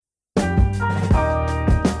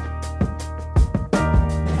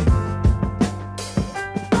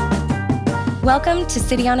Welcome to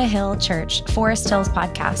City on a Hill Church, Forest Hills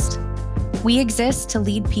podcast. We exist to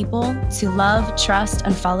lead people to love, trust,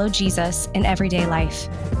 and follow Jesus in everyday life.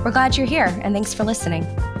 We're glad you're here, and thanks for listening.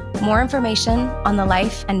 More information on the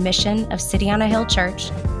life and mission of City on a Hill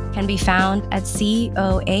Church can be found at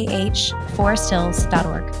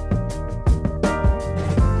coahforesthills.org.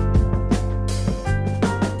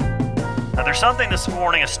 Now, there's something this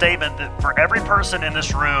morning, a statement that for every person in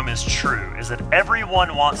this room is true, is that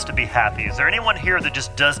everyone wants to be happy. Is there anyone here that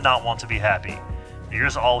just does not want to be happy? You're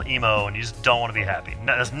just all emo and you just don't want to be happy.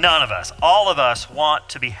 No, that's none of us. All of us want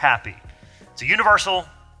to be happy. It's a universal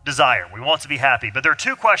desire. We want to be happy. But there are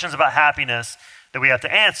two questions about happiness that we have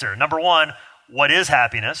to answer. Number one, what is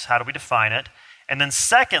happiness? How do we define it? And then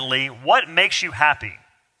secondly, what makes you happy?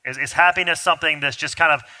 Is happiness something that's just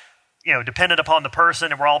kind of dependent upon the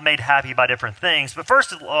person, and we're all made happy by different things? But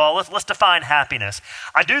first of all, let's define happiness.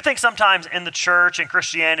 I do think sometimes in the church and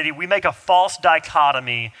Christianity, we make a false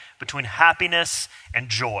dichotomy between happiness and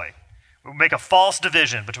joy. We make a false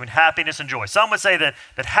division between happiness and joy. Some would say that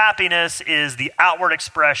happiness is the outward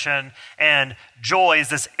expression and joy is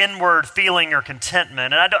this inward feeling or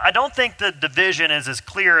contentment. And I don't think the division is as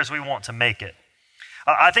clear as we want to make it.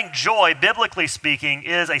 I think joy, biblically speaking,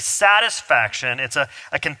 is a satisfaction. It's a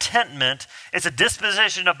contentment. It's a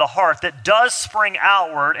disposition of the heart that does spring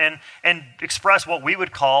outward and express what we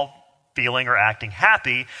would call feeling or acting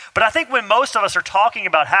happy. But I think when most of us are talking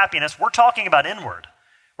about happiness, we're talking about inward.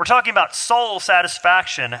 We're talking about soul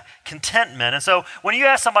satisfaction, contentment. And so when you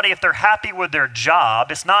ask somebody if they're happy with their job,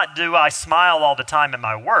 it's not, do I smile all the time at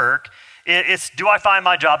my work? It's, do I find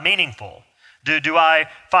my job meaningful? Do I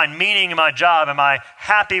find meaning in my job? Am I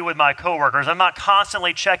happy with my coworkers? I'm not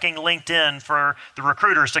constantly checking LinkedIn for the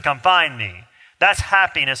recruiters to come find me. That's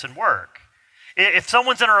happiness in work. If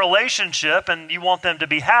someone's in a relationship and you want them to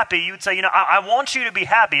be happy, you would say, I want you to be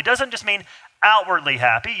happy. It doesn't just mean outwardly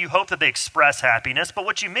happy. You hope that they express happiness, but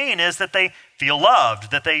what you mean is that they feel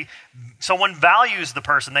loved, that someone values the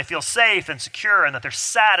person, they feel safe and secure, and that they're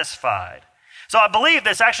satisfied. So I believe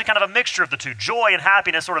this actually kind of a mixture of the two. Joy and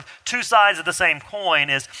happiness, sort of two sides of the same coin,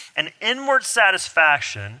 is an inward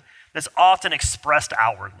satisfaction that's often expressed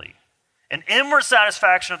outwardly. An inward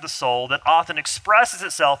satisfaction of the soul that often expresses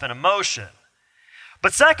itself in emotion.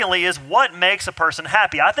 But secondly is what makes a person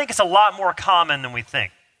happy. I think it's a lot more common than we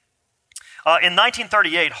think. In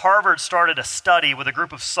 1938, Harvard started a study with a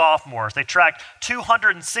group of sophomores. They tracked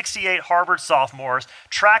 268 Harvard sophomores,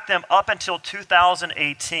 tracked them up until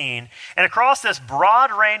 2018. And across this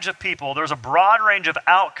broad range of people, there's a broad range of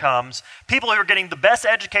outcomes, people who are getting the best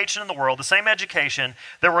education in the world, the same education.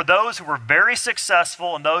 There were those who were very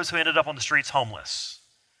successful and those who ended up on the streets homeless.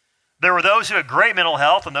 There were those who had great mental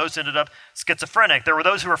health and those who ended up schizophrenic. There were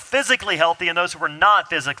those who were physically healthy and those who were not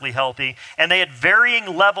physically healthy, and they had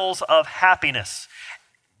varying levels of happiness.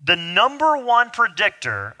 The number one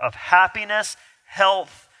predictor of happiness,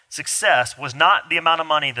 health, success was not the amount of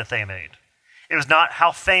money that they made. It was not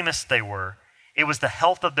how famous they were. It was the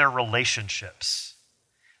health of their relationships.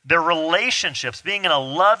 Their relationships, being in a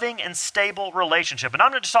loving and stable relationship. And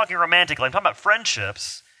I'm not just talking romantically, I'm talking about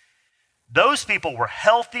friendships. Those people were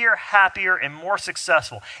healthier, happier, and more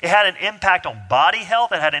successful. It had an impact on body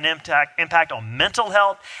health. It had an impact on mental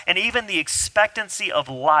health, and even the expectancy of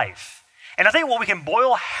life. And I think what we can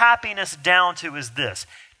boil happiness down to is this.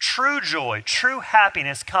 True joy, true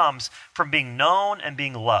happiness comes from being known and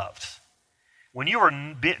being loved. When you are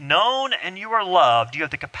known and you are loved, you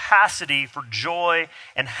have the capacity for joy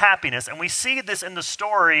and happiness. And we see this in the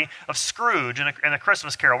story of Scrooge in a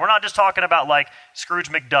Christmas Carol. We're not just talking about like Scrooge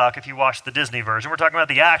McDuck if you watch the Disney version. We're talking about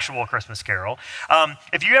the actual Christmas Carol.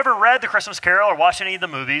 If you ever read the Christmas Carol or watched any of the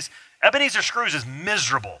movies, Ebenezer Scrooge is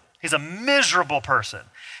miserable. He's a miserable person.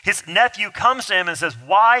 His nephew comes to him and says,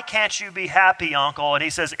 "Why can't you be happy, uncle?" And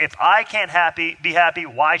he says, "If I can't be happy,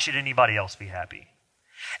 why should anybody else be happy?"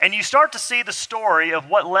 And you start to see the story of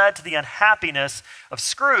what led to the unhappiness of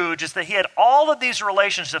Scrooge is that he had all of these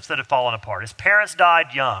relationships that had fallen apart. His parents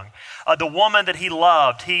died young. The woman that he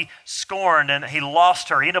loved, he scorned and he lost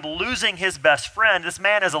her. He ended up losing his best friend. This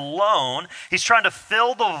man is alone. He's trying to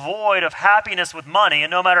fill the void of happiness with money.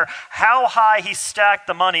 And no matter how high he stacked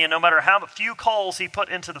the money and no matter how few coals he put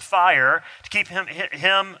into the fire to keep him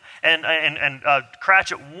and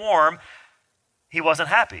Cratchit warm, he wasn't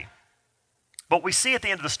happy. What we see at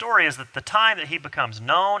the end of the story is that the time that he becomes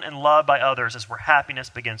known and loved by others is where happiness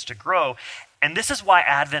begins to grow. And this is why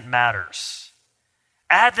Advent matters.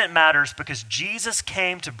 Advent matters because Jesus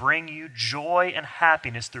came to bring you joy and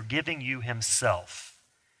happiness through giving you himself.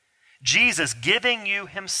 Jesus giving you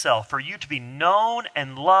himself for you to be known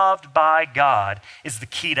and loved by God is the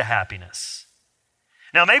key to happiness.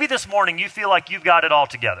 Now, maybe this morning you feel like you've got it all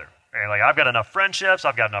together. Right? Like, I've got enough friendships,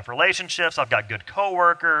 I've got enough relationships, I've got good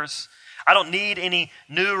coworkers. I don't need any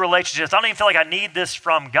new relationships. I don't even feel like I need this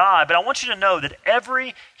from God. But I want you to know that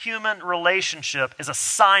every human relationship is a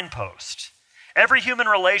signpost. Every human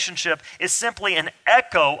relationship is simply an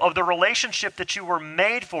echo of the relationship that you were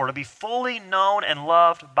made for, to be fully known and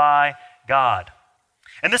loved by God.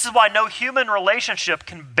 And this is why no human relationship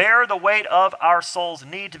can bear the weight of our soul's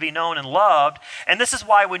need to be known and loved. And this is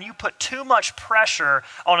why when you put too much pressure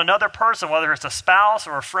on another person, whether it's a spouse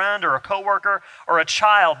or a friend or a coworker or a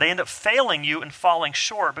child, they end up failing you and falling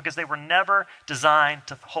short because they were never designed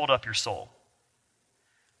to hold up your soul.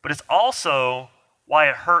 But it's also why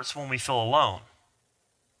it hurts when we feel alone.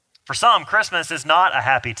 For some, Christmas is not a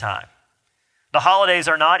happy time. The holidays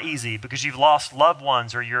are not easy because you've lost loved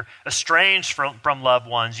ones or you're estranged from loved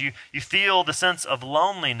ones. You feel the sense of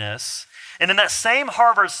loneliness. And in that same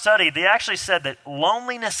Harvard study, they actually said that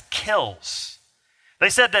loneliness kills. They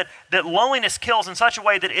said that loneliness kills in such a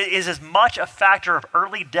way that it is as much a factor of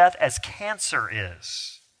early death as cancer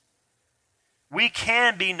is. We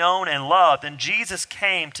can be known and loved, and Jesus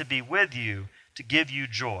came to be with you, to give you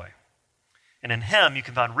joy. And in him, you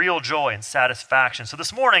can find real joy and satisfaction. So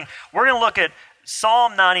this morning, we're going to look at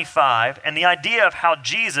Psalm 95 and the idea of how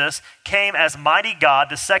Jesus came as mighty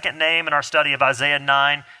God, the second name in our study of Isaiah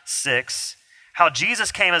 9:6, how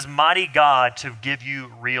Jesus came as mighty God to give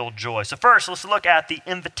you real joy. So first, let's look at the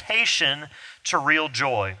invitation to real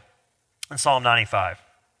joy in Psalm 95.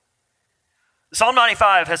 Psalm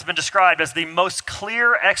 95 has been described as the most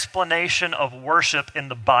clear explanation of worship in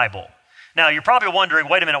the Bible. Now, you're probably wondering,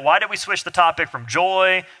 wait a minute, why did we switch the topic from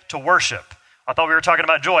joy to worship? I thought we were talking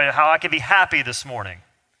about joy, how I can be happy this morning.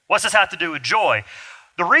 What's this have to do with joy?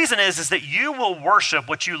 The reason is that you will worship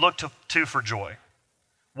what you look to for joy.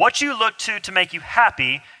 What you look to make you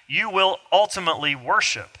happy, you will ultimately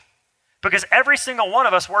worship. Because every single one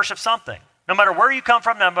of us worships something. No matter where you come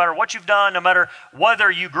from, no matter what you've done, no matter whether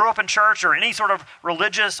you grew up in church or any sort of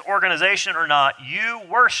religious organization or not, you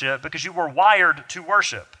worship because you were wired to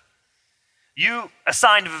worship. You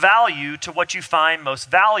assign value to what you find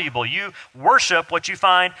most valuable. You worship what you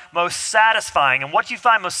find most satisfying. And what you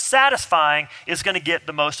find most satisfying is going to get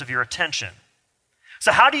the most of your attention.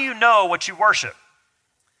 So how do you know what you worship?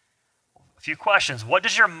 A few questions. What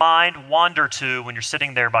does your mind wander to when you're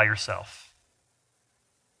sitting there by yourself?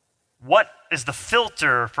 What is the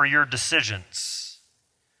filter for your decisions?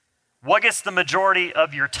 What gets the majority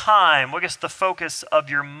of your time? What gets the focus of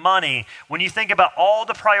your money? When you think about all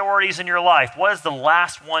the priorities in your life, what is the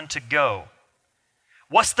last one to go?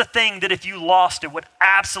 What's the thing that if you lost it would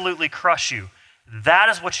absolutely crush you? That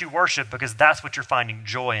is what you worship because that's what you're finding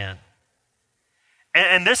joy in.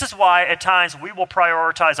 And this is why at times we will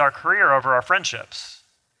prioritize our career over our friendships.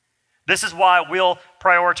 This is why we'll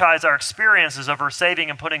prioritize our experiences over saving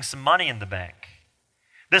and putting some money in the bank.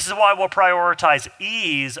 This is why we'll prioritize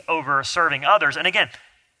ease over serving others. And again,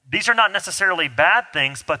 these are not necessarily bad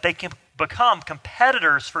things, but they can become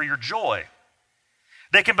competitors for your joy.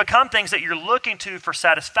 They can become things that you're looking to for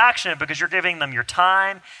satisfaction because you're giving them your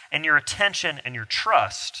time and your attention and your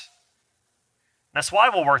trust. And that's why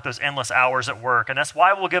we'll work those endless hours at work. And that's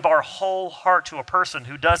why we'll give our whole heart to a person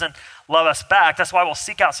who doesn't love us back. That's why we'll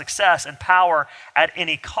seek out success and power at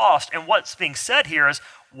any cost. And what's being said here is,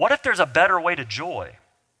 what if there's a better way to joy?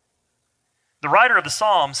 The writer of the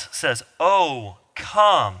Psalms says, "Oh,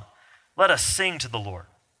 come, let us sing to the Lord.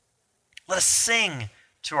 Let us sing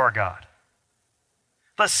to our God.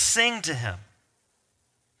 Let us sing to him."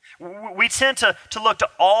 We tend to look to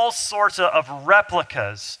all sorts of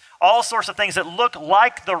replicas, all sorts of things that look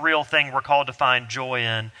like the real thing we're called to find joy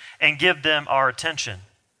in and give them our attention.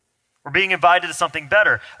 We're being invited to something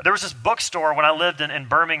better. There was this bookstore when I lived in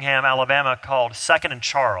Birmingham, Alabama called Second and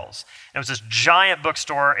Charles. It was this giant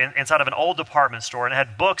bookstore inside of an old department store, and it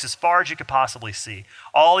had books as far as you could possibly see.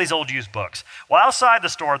 All these old used books. Well, outside the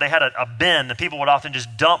store, they had a bin that people would often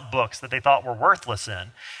just dump books that they thought were worthless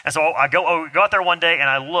in. And so I go out there one day and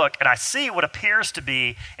I look and I see what appears to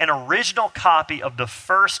be an original copy of the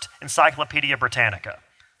first Encyclopedia Britannica.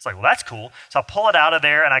 It's like, well, that's cool. So I pull it out of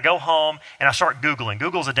there and I go home and I start Googling.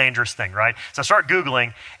 Google's a dangerous thing, right? So I start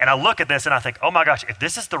Googling and I look at this and I think, oh my gosh, if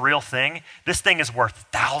this is the real thing, this thing is worth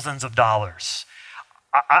thousands of dollars.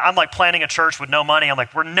 I'm like planning a church with no money. I'm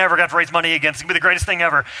like, we're never going to raise money again. It's going to be the greatest thing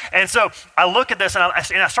ever. And so I look at this and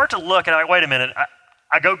I start to look and I'm like, wait a minute.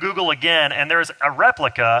 I go Google again and there's a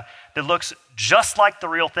replica that looks just like the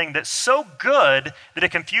real thing that's so good that it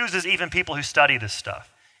confuses even people who study this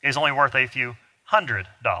stuff. It is only worth a few $100.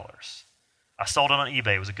 I sold it on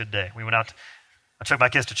eBay. It was a good day. We went out. I took my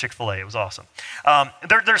kids to Chick-fil-A. It was awesome.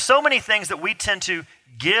 There's so many things that we tend to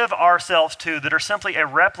give ourselves to that are simply a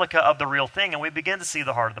replica of the real thing, and we begin to see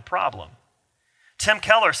the heart of the problem. Tim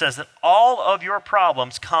Keller says that all of your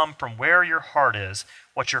problems come from where your heart is,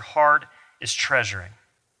 what your heart is treasuring.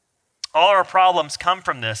 All our problems come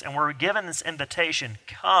from this, and we're given this invitation,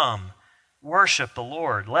 come, worship the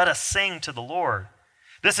Lord. Let us sing to the Lord.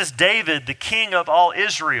 This is David, the king of all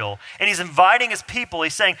Israel, and he's inviting his people.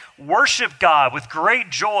 He's saying, worship God with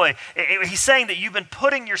great joy. He's saying that you've been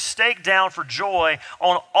putting your stake down for joy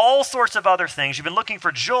on all sorts of other things. You've been looking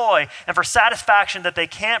for joy and for satisfaction that they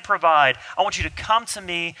can't provide. I want you to come to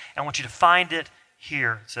me, and I want you to find it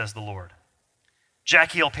here, says the Lord.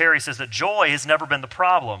 Jackie Hill Perry says that joy has never been the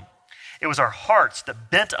problem. It was our hearts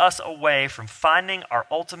that bent us away from finding our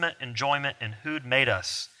ultimate enjoyment in who'd made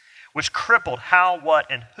us, which crippled how, what,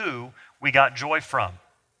 and who we got joy from.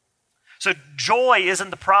 So joy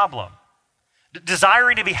isn't the problem.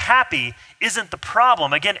 Desiring to be happy isn't the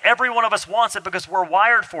problem. Again, every one of us wants it because we're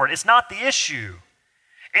wired for it. It's not the issue.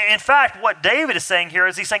 In fact, what David is saying here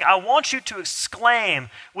is he's saying, I want you to exclaim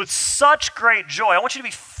with such great joy. I want you to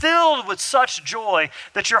be filled with such joy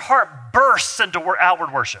that your heart bursts into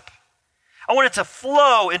outward worship. I want it to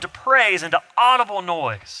flow into praise, into audible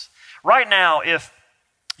noise. Right now, if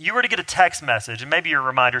you were to get a text message, and maybe your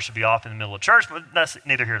reminder should be off in the middle of church, but that's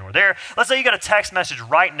neither here nor there. Let's say you got a text message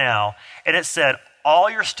right now, and it said, all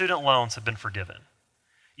your student loans have been forgiven.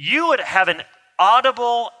 You would have an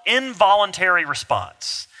audible, involuntary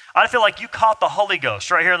response. I feel like you caught the Holy Ghost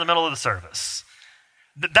right here in the middle of the service.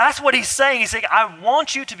 That's what he's saying. He's saying, I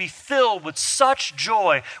want you to be filled with such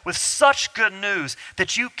joy, with such good news,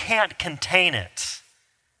 that you can't contain it.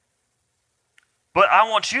 But I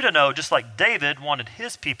want you to know, just like David wanted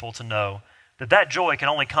his people to know, that that joy can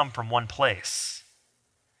only come from one place.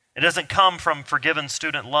 It doesn't come from forgiven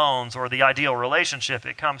student loans or the ideal relationship.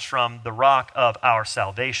 It comes from the rock of our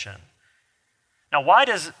salvation. Now, why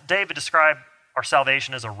does David describe our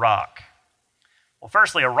salvation as a rock? Well,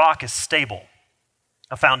 firstly, a rock is stable,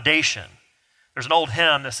 a foundation. There's an old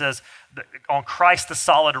hymn that says, on Christ the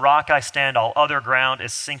solid rock I stand, all other ground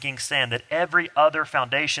is sinking sand, that every other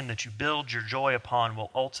foundation that you build your joy upon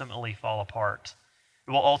will ultimately fall apart.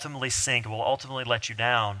 It will ultimately sink, it will ultimately let you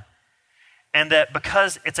down. And that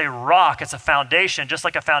because it's a rock, it's a foundation, just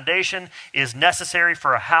like a foundation is necessary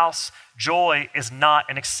for a house, joy is not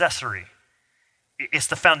an accessory. It's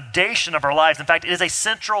the foundation of our lives. In fact, it is a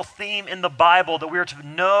central theme in the Bible that we are to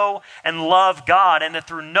know and love God, and that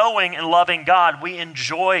through knowing and loving God, we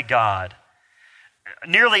enjoy God.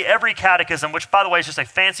 Nearly every catechism, which by the way is just a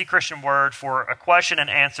fancy Christian word for a question and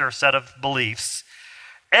answer set of beliefs,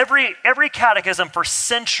 every catechism for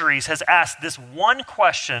centuries has asked this one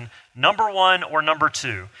question, number one or number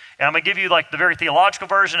two. And I'm going to give you like the very theological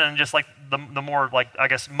version and just like the more like, I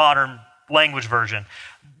guess, modern language version.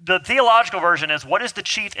 The theological version is, what is the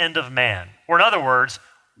chief end of man? Or in other words,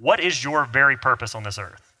 what is your very purpose on this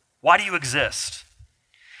earth? Why do you exist?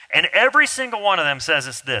 And every single one of them says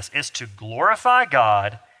it's this, it's to glorify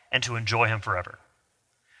God and to enjoy him forever.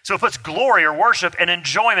 So it puts glory or worship and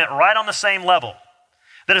enjoyment right on the same level.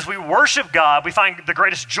 That as we worship God, we find the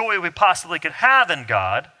greatest joy we possibly could have in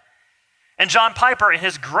God. And John Piper, in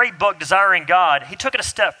his great book, Desiring God, he took it a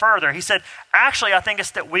step further. He said, actually, I think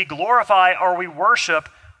it's that we glorify or we worship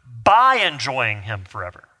by enjoying him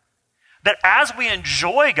forever. That as we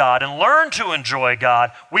enjoy God and learn to enjoy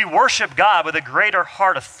God, we worship God with a greater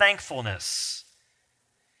heart of thankfulness.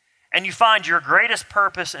 And you find your greatest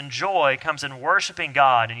purpose and joy comes in worshiping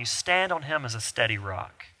God, and you stand on him as a steady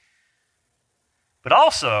rock. But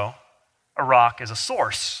also, a rock is a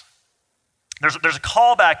source. There's a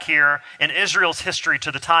callback here in Israel's history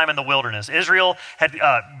to the time in the wilderness. Israel had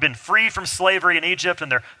been free from slavery in Egypt,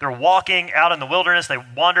 and they're walking out in the wilderness. They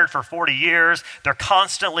wandered for 40 years. They're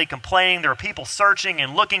constantly complaining. There are people searching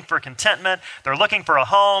and looking for contentment. They're looking for a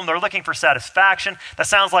home. They're looking for satisfaction. That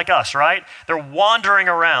sounds like us, right? They're wandering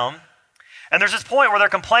around. And there's this point where they're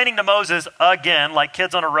complaining to Moses again, like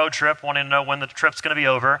kids on a road trip wanting to know when the trip's going to be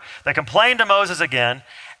over. They complain to Moses again.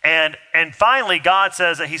 And finally, God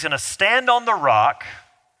says that he's going to stand on the rock,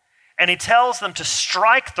 and he tells them to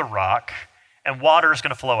strike the rock, and water is going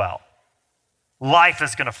to flow out. Life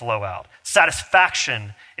is going to flow out.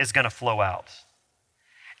 Satisfaction is going to flow out.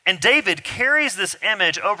 And David carries this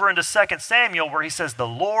image over into 2 Samuel where he says, the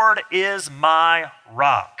Lord is my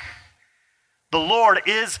rock. The Lord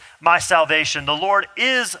is my salvation. The Lord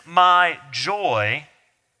is my joy.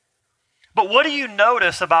 But what do you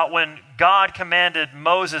notice about when God commanded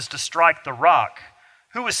Moses to strike the rock?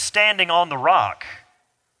 Who was standing on the rock?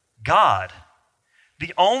 God.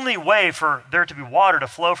 The only way for there to be water to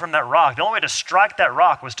flow from that rock, the only way to strike that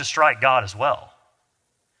rock was to strike God as well.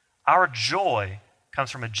 Our joy comes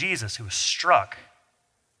from a Jesus who was struck,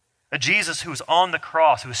 a Jesus who was on the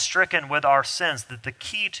cross, who was stricken with our sins, that the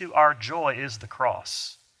key to our joy is the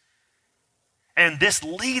cross. And this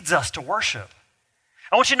leads us to worship.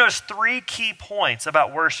 I want you to notice 3 key points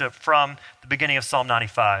about worship from the beginning of Psalm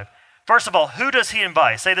 95. First of all, who does he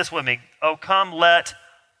invite? Say this with me. Oh, come let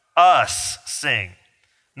us sing.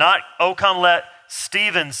 Not, oh, come let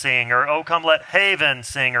Stephen sing, or oh, come let Haven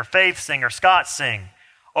sing, or Faith sing, or Scott sing.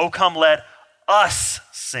 Oh, come let us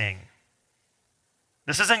sing.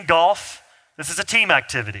 This isn't golf. This is a team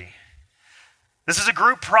activity. This is a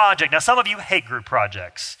group project. Now, some of you hate group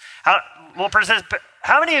projects.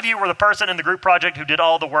 How many of you were the person in the group project who did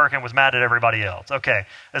all the work and was mad at everybody else? Okay,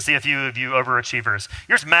 let's see a few of you overachievers.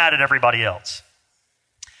 You're just mad at everybody else.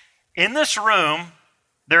 In this room,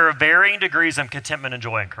 there are varying degrees of contentment and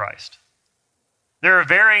joy in Christ. There are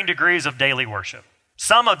varying degrees of daily worship.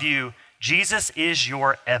 Some of you, Jesus is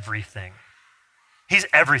your everything. He's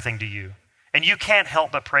everything to you, and you can't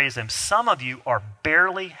help but praise him. Some of you are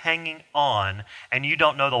barely hanging on, and you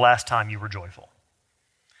don't know the last time you were joyful.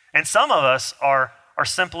 And some of us are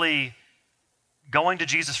simply going to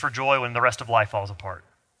Jesus for joy when the rest of life falls apart.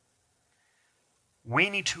 We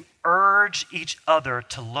need to urge each other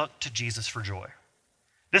to look to Jesus for joy.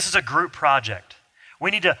 This is a group project. We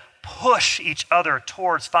need to push each other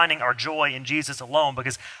towards finding our joy in Jesus alone,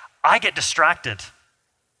 because I get distracted.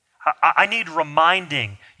 I need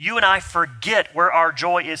reminding. You and I forget where our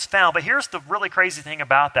joy is found. But here's the really crazy thing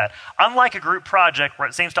about that. Unlike a group project where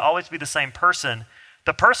it seems to always be the same person,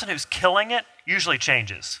 the person who's killing it usually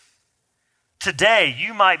changes. Today,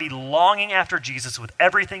 you might be longing after Jesus with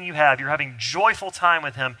everything you have. You're having joyful time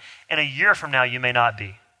with him. And a year from now, you may not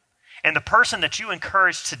be. And the person that you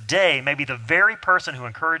encourage today may be the very person who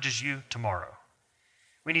encourages you tomorrow.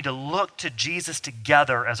 We need to look to Jesus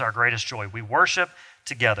together as our greatest joy. We worship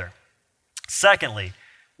together. Secondly,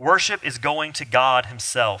 worship is going to God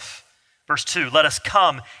himself. Verse 2, let us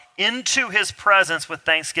come into his presence with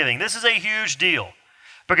thanksgiving. This is a huge deal,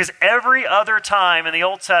 because every other time in the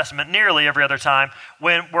Old Testament, nearly every other time,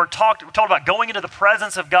 when we're told about going into the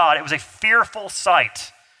presence of God, it was a fearful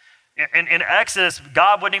sight. In Exodus,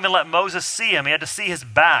 God wouldn't even let Moses see him. He had to see his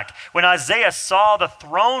back. When Isaiah saw the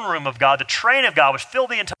throne room of God, the train of God, which filled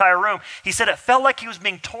the entire room, he said it felt like he was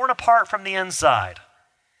being torn apart from the inside.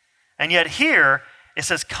 And yet here, it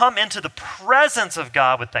says, come into the presence of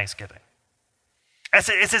God with thanksgiving.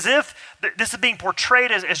 It's as if this is being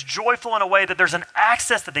portrayed as joyful in a way that there's an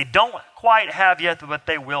access that they don't quite have yet, but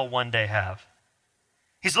they will one day have.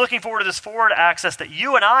 He's looking forward to this forward access that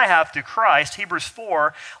you and I have through Christ. Hebrews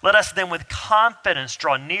 4, let us then with confidence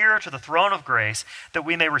draw near to the throne of grace, that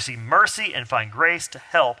we may receive mercy and find grace to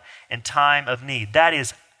help in time of need. That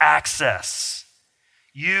is access.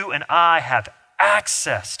 You and I have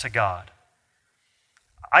access to God.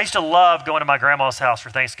 I used to love going to my grandma's house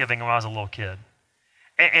for Thanksgiving when I was a little kid.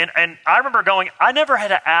 And I remember going, I never had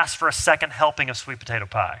to ask for a second helping of sweet potato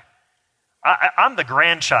pie. I'm the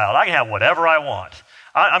grandchild. I can have whatever I want.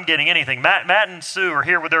 I'm getting anything. Matt and Sue are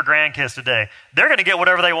here with their grandkids today. They're going to get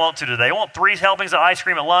whatever they want to today. They want 3 helpings of ice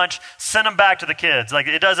cream at lunch. Send them back to the kids. Like,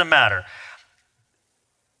 it doesn't matter.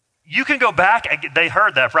 You can go back. They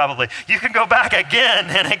heard that probably. You can go back again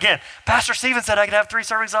and again. Pastor Stephen said I could have 3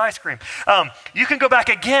 servings of ice cream. You can go back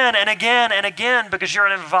again and again and again because you're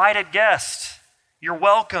an invited guest. You're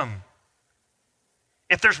welcome.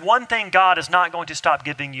 If there's one thing God is not going to stop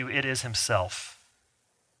giving you, it is himself.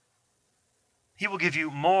 He will give you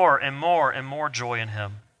more and more and more joy in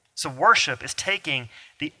him. So worship is taking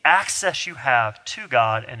the access you have to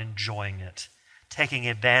God and enjoying it, taking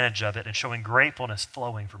advantage of it and showing gratefulness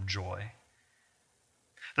flowing from joy.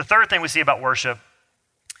 The third thing we see about worship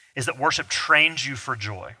is that worship trains you for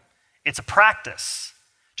joy. It's a practice,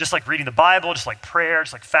 just like reading the Bible, just like prayer,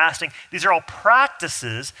 just like fasting. These are all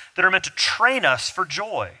practices that are meant to train us for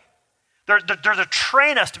joy. They're to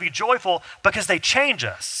train us to be joyful because they change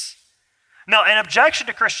us. Now, an objection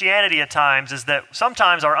to Christianity at times is that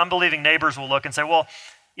sometimes our unbelieving neighbors will look and say, well,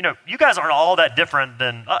 you guys aren't all that different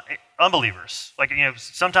than unbelievers. Like,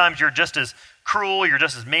 sometimes you're just as cruel, you're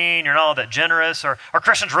just as mean, you're not all that generous. Or are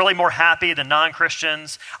Christians really more happy than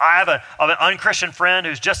non-Christians? I have an unchristian friend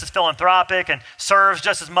who's just as philanthropic and serves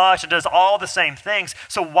just as much and does all the same things.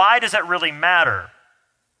 So why does that really matter?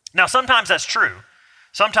 Now, sometimes that's true.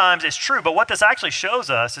 Sometimes it's true. But what this actually shows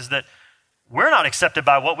us is that we're not accepted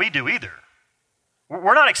by what we do either.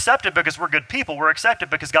 We're not accepted because we're good people. We're accepted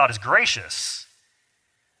because God is gracious.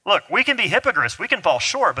 Look, we can be hypocrites. We can fall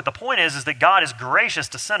short. But the point is that God is gracious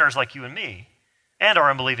to sinners like you and me. and our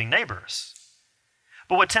unbelieving neighbors.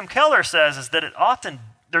 But what Tim Keller says is that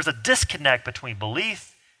there's a disconnect between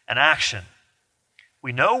belief and action.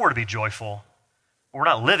 We know we're to be joyful, but we're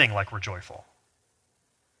not living like we're joyful.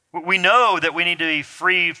 We know that we need to be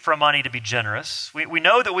free from money to be generous. We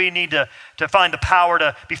know that we need to find the power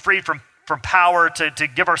to be freed from power to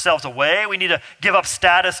give ourselves away. We need to give up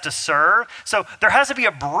status to serve. So there has to be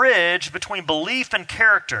a bridge between belief and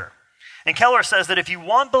character. And Keller says that if you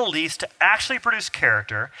want beliefs to actually produce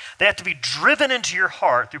character, they have to be driven into your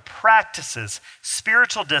heart through practices,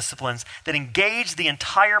 spiritual disciplines that engage the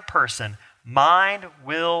entire person, mind,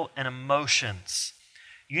 will, and emotions.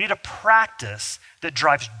 You need a practice that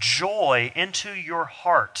drives joy into your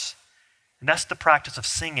heart. And that's the practice of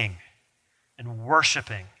singing and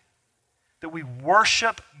worshiping. That we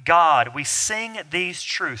worship God. We sing these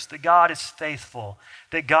truths, that God is faithful,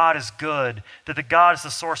 that God is good, that God is the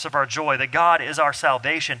source of our joy, that God is our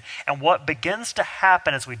salvation. And what begins to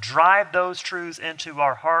happen as we drive those truths into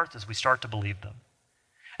our hearts is we start to believe them.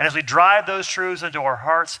 And as we drive those truths into our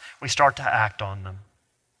hearts, we start to act on them.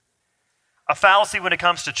 A fallacy when it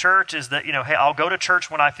comes to church is that, hey, I'll go to church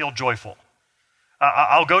when I feel joyful.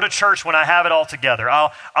 I'll go to church when I have it all together.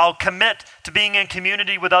 I'll commit to being in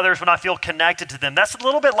community with others when I feel connected to them. That's a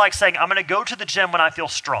little bit like saying, I'm going to go to the gym when I feel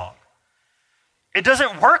strong. It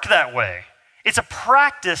doesn't work that way. It's a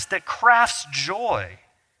practice that crafts joy.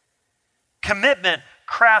 Commitment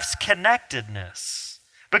crafts connectedness.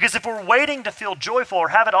 Because if we're waiting to feel joyful or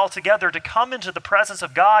have it all together to come into the presence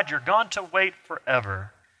of God, you're going to wait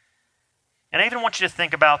forever. And I even want you to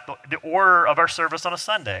think about the order of our service on a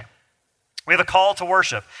Sunday. We have a call to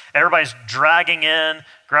worship. Everybody's dragging in,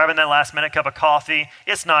 grabbing that last minute cup of coffee.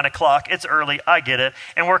 It's 9 o'clock, it's early, I get it.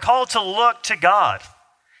 And we're called to look to God.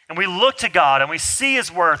 And we look to God and we see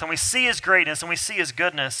his worth and we see his greatness and we see his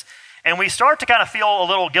goodness. And we start to kind of feel a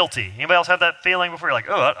little guilty. Anybody else have that feeling before? You're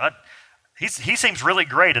like, he seems really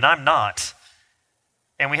great and I'm not.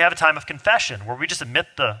 And we have a time of confession where we just admit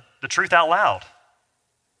the truth out loud.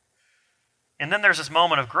 And then there's this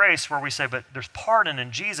moment of grace where we say, but there's pardon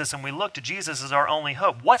in Jesus, and we look to Jesus as our only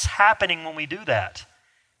hope. What's happening when we do that?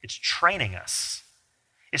 It's training us.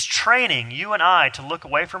 It's training you and I to look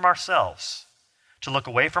away from ourselves, to look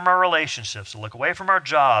away from our relationships, to look away from our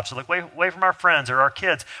jobs, to look away from our friends or our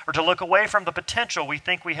kids, or to look away from the potential we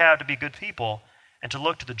think we have to be good people, and to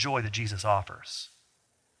look to the joy that Jesus offers.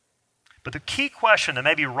 But the key question that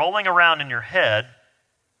may be rolling around in your head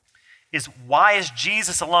is, why is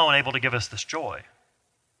Jesus alone able to give us this joy?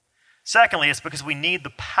 Secondly, it's because we need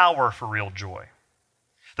the power for real joy.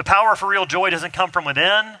 The power for real joy doesn't come from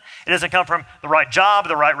within. It doesn't come from the right job,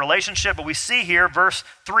 the right relationship. But we see here, verse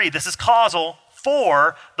 3, this is causal.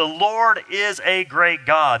 For the Lord is a great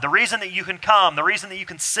God. The reason that you can come, the reason that you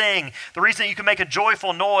can sing, the reason that you can make a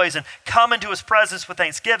joyful noise and come into his presence with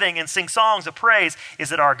thanksgiving and sing songs of praise is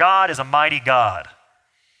that our God is a mighty God.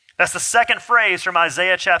 That's the second phrase from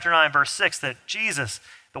Isaiah chapter 9, verse 6, that Jesus,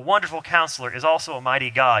 the wonderful counselor, is also a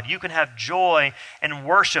mighty God. You can have joy and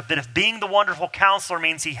worship that if being the wonderful counselor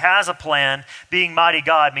means he has a plan, being mighty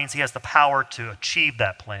God means he has the power to achieve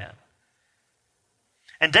that plan.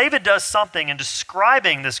 And David does something in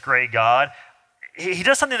describing this great God. He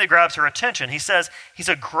does something that grabs her attention. He says he's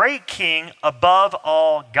a great king above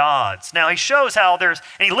all gods. Now he shows how and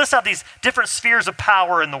he lists out these different spheres of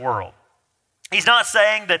power in the world. He's not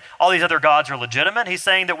saying that all these other gods are legitimate. He's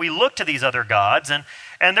saying that we look to these other gods.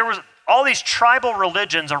 And there was all these tribal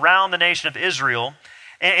religions around the nation of Israel.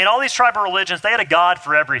 And all these tribal religions, they had a god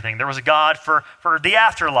for everything. There was a god for the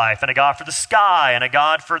afterlife, and a god for the sky, and a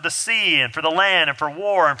god for the sea, and for the land, and for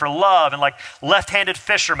war, and for love, and like left-handed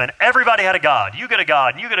fishermen. Everybody had a god. You get a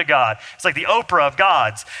god, and you get a god. It's like the Oprah of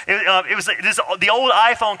gods. It was the old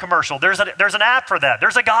iPhone commercial. There's an app for that.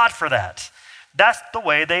 There's a god for that. That's the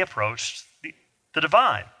way they approached the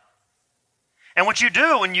divine. And what you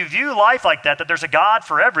do when you view life like that there's a God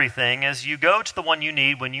for everything, is you go to the one you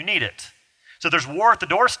need when you need it. So there's war at the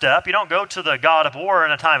doorstep. You don't go to the God of war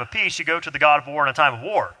in a time of peace. You go to the God of war in a time of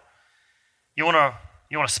war. You want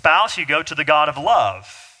a spouse? You go to the God of love.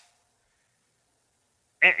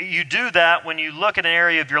 And you do that when you look at an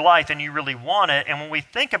area of your life and you really want it. And when we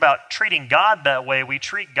think about treating God that way, we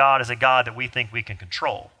treat God as a God that we think we can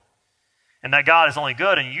control. And that God is only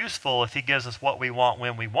good and useful if he gives us what we want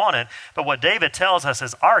when we want it. But what David tells us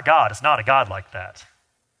is our God is not a God like that.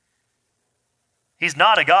 He's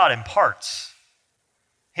not a God in parts.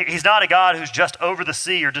 He's not a God who's just over the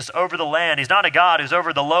sea or just over the land. He's not a God who's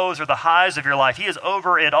over the lows or the highs of your life. He is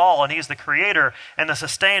over it all, and he's the creator and the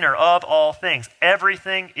sustainer of all things.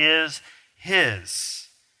 Everything is his.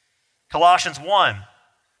 Colossians 1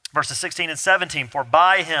 Verses 16 and 17, for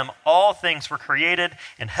by him all things were created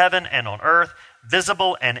in heaven and on earth,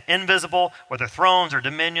 visible and invisible, whether thrones or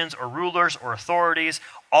dominions or rulers or authorities,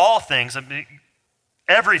 all things,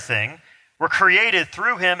 everything, were created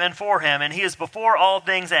through him and for him, and he is before all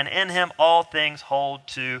things, and in him all things hold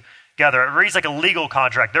together. It reads like a legal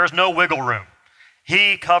contract. There is no wiggle room.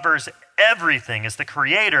 He covers everything, is the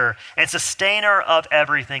creator and sustainer of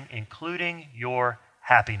everything, including your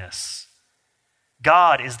happiness.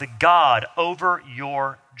 God is the God over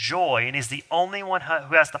your joy, and he's the only one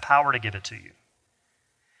who has the power to give it to you.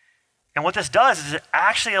 And what this does is it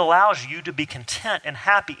actually allows you to be content and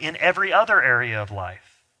happy in every other area of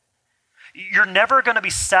life. You're never going to be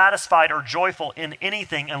satisfied or joyful in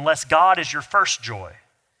anything unless God is your first joy.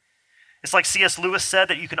 It's like C.S. Lewis said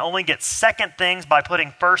that you can only get second things by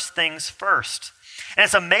putting first things first. And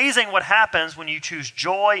it's amazing what happens when you choose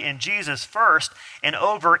joy in Jesus first and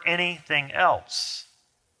over anything else.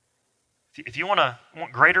 If you want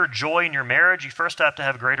greater joy in your marriage, you first have to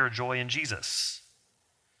have greater joy in Jesus.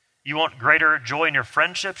 You want greater joy in your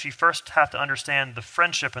friendships, you first have to understand the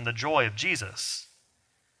friendship and the joy of Jesus.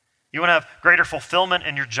 You want to have greater fulfillment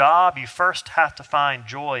in your job, you first have to find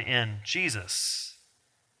joy in Jesus.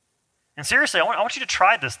 And seriously, I want you to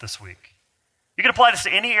try this week. You can apply this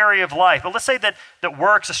to any area of life, but let's say that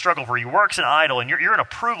work's a struggle for you. Work's an idol, and you're an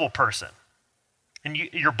approval person. And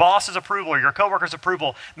your boss's approval or your coworker's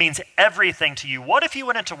approval means everything to you. What if you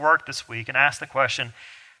went into work this week and asked the question,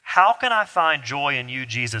 how can I find joy in you,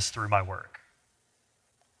 Jesus, through my work?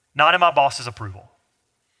 Not in my boss's approval.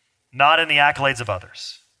 Not in the accolades of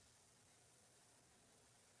others.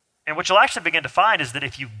 And what you'll actually begin to find is that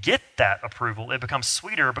if you get that approval, it becomes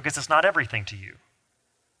sweeter because it's not everything to you.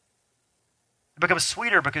 It becomes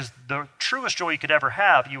sweeter because the truest joy you could ever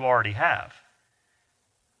have, you already have.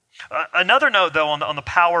 Another note, though, on the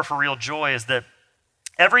power for real joy is that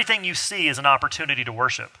everything you see is an opportunity to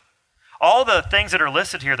worship. All the things that are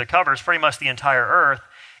listed here that covers pretty much the entire earth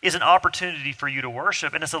is an opportunity for you to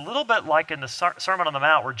worship. And it's a little bit like in the Sermon on the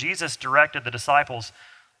Mount where Jesus directed the disciples,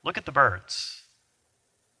 look at the birds,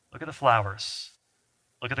 look at the flowers,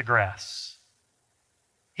 look at the grass.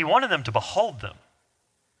 He wanted them to behold them.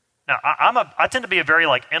 Now, I tend to be a very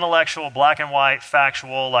intellectual, black and white,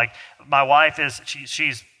 factual. My wife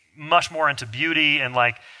she's much more into beauty, and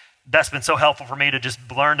that's been so helpful for me to just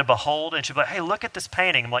learn to behold. And she'll be like, hey, look at this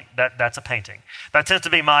painting. I'm like, that's a painting. That tends to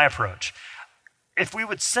be my approach. If we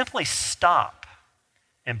would simply stop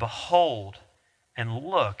and behold and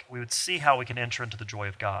look, we would see how we can enter into the joy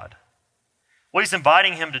of God. What he's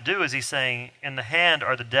inviting him to do is he's saying, in the hand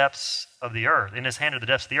are the depths of the earth. In his hand are the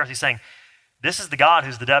depths of the earth. He's saying, this is the God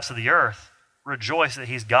who's the depths of the earth. Rejoice that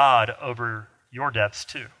he's God over your depths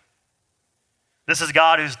too. This is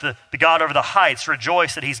God who's the God over the heights.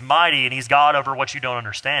 Rejoice that he's mighty and he's God over what you don't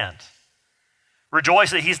understand.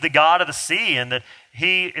 Rejoice that he's the God of the sea and that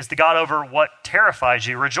he is the God over what terrifies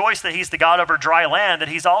you. Rejoice that he's the God over dry land, that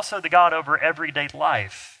he's also the God over everyday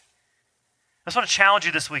life. I just want to challenge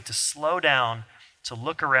you this week to slow down, to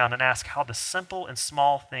look around and ask how the simple and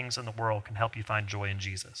small things in the world can help you find joy in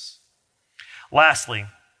Jesus. Lastly,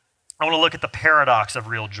 I want to look at the paradox of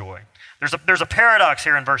real joy. There's a paradox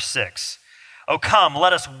here in verse 6. Oh, come,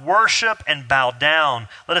 let us worship and bow down.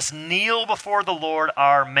 Let us kneel before the Lord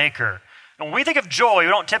our Maker. And when we think of joy, we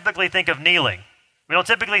don't typically think of kneeling. We don't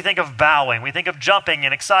typically think of bowing. We think of jumping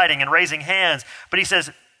and exciting and raising hands. But he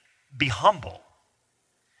says, be humble.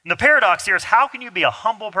 And the paradox here is, how can you be a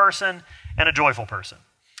humble person and a joyful person?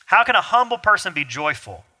 How can a humble person be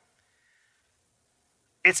joyful?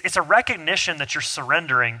 It's a recognition that you're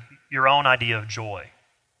surrendering your own idea of joy.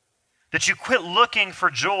 That you quit looking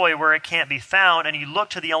for joy where it can't be found and you look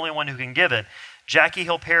to the only one who can give it. Jackie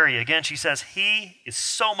Hill Perry, again, she says, he is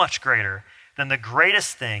so much greater than the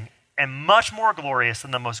greatest thing and much more glorious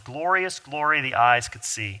than the most glorious glory the eyes could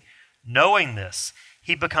see. Knowing this,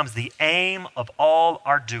 he becomes the aim of all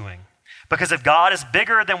our doing. Because if God is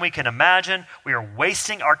bigger than we can imagine, we are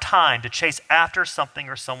wasting our time to chase after something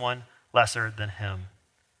or someone lesser than him.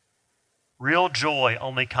 Real joy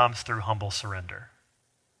only comes through humble surrender.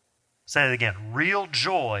 Say it again. Real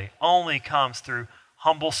joy only comes through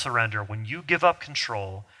humble surrender. When you give up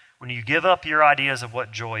control, when you give up your ideas of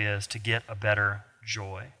what joy is to get a better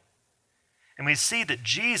joy. And we see that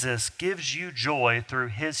Jesus gives you joy through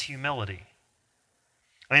his humility.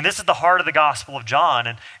 I mean, this is the heart of the Gospel of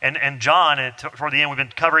John. And John, and toward the end, we've been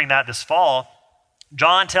covering that this fall.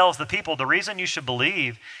 John tells the people the reason you should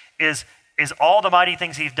believe is all the mighty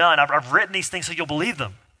things he's done. I've written these things so you'll believe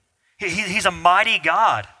them. He's a mighty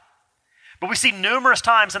God. But we see numerous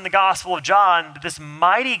times in the Gospel of John that this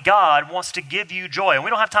mighty God wants to give you joy. And we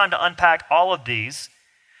don't have time to unpack all of these.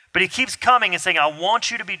 But he keeps coming and saying, I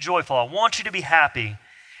want you to be joyful. I want you to be happy.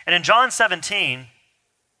 And in John 17,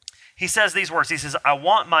 he says these words. He says, I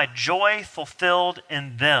want my joy fulfilled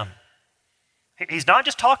in them. He's not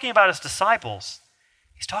just talking about his disciples.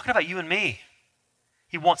 He's talking about you and me.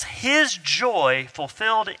 He wants his joy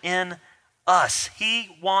fulfilled in us.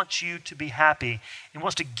 He wants you to be happy. He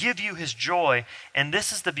wants to give you his joy. And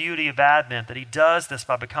this is the beauty of Advent, that he does this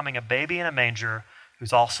by becoming a baby in a manger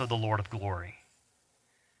who's also the Lord of glory.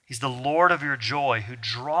 He's the Lord of your joy who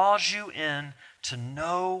draws you in to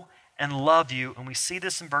know and love you. And we see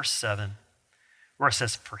this in verse 7 where it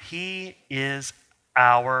says, for he is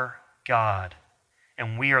our God,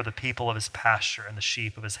 and we are the people of his pasture and the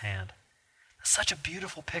sheep of his hand. That's such a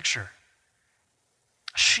beautiful picture.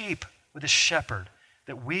 A sheep with a shepherd,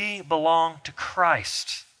 that we belong to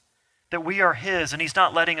Christ, that we are his, and he's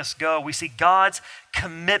not letting us go. We see God's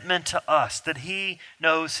commitment to us, that he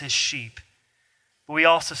knows his sheep. But we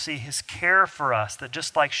also see his care for us, that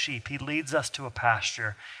just like sheep, he leads us to a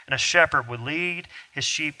pasture, and a shepherd would lead his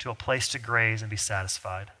sheep to a place to graze and be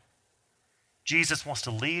satisfied. Jesus wants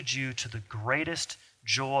to lead you to the greatest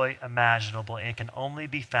joy imaginable, and it can only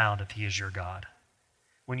be found if he is your God,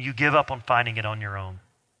 when you give up on finding it on your own.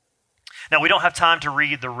 Now, we don't have time to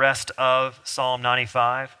read the rest of Psalm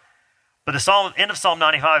 95, but the end of Psalm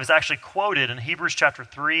 95 is actually quoted in Hebrews chapter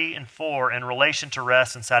 3 and 4 in relation to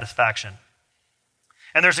rest and satisfaction.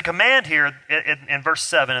 And there's a command here in verse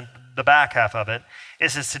 7, in the back half of it.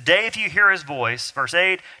 It says, today if you hear his voice, verse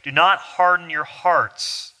 8, do not harden your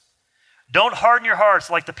hearts. Don't harden your hearts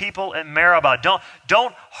like the people at Meribah.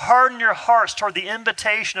 Don't harden your hearts toward the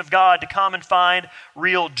invitation of God to come and find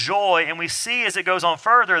real joy. And we see as it goes on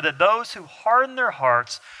further that those who harden their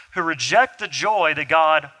hearts, who reject the joy that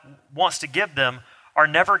God wants to give them, are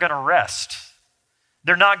never going to rest.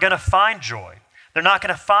 They're not going to find joy. They're not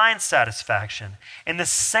going to find satisfaction. And the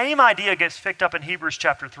same idea gets picked up in Hebrews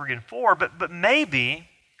chapter 3 and 4, but maybe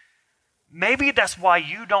that's why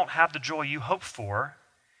you don't have the joy you hope for,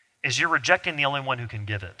 is you're rejecting the only one who can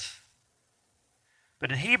give it.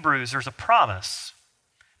 But in Hebrews, there's a promise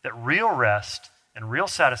that real rest and real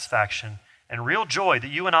satisfaction and real joy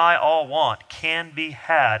that you and I all want can be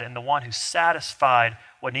had in the one who satisfied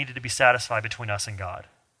what needed to be satisfied between us and God.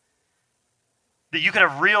 That you can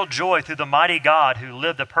have real joy through the mighty God who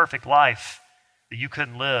lived a perfect life that you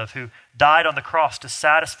couldn't live, who died on the cross to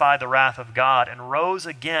satisfy the wrath of God and rose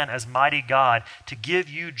again as mighty God to give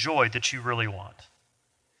you joy that you really want.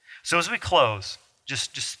 So as we close,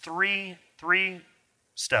 just three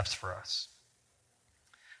steps for us.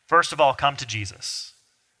 First of all, come to Jesus.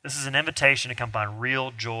 This is an invitation to come find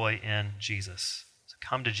real joy in Jesus. So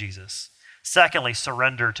come to Jesus. Secondly,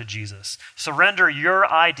 surrender to Jesus. Surrender your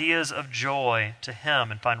ideas of joy to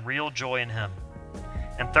him and find real joy in him.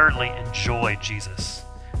 And thirdly, enjoy Jesus.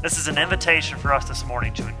 This is an invitation for us this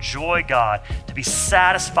morning to enjoy God, to be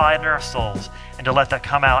satisfied in our souls, and to let that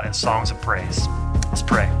come out in songs of praise. Let's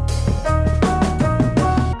pray.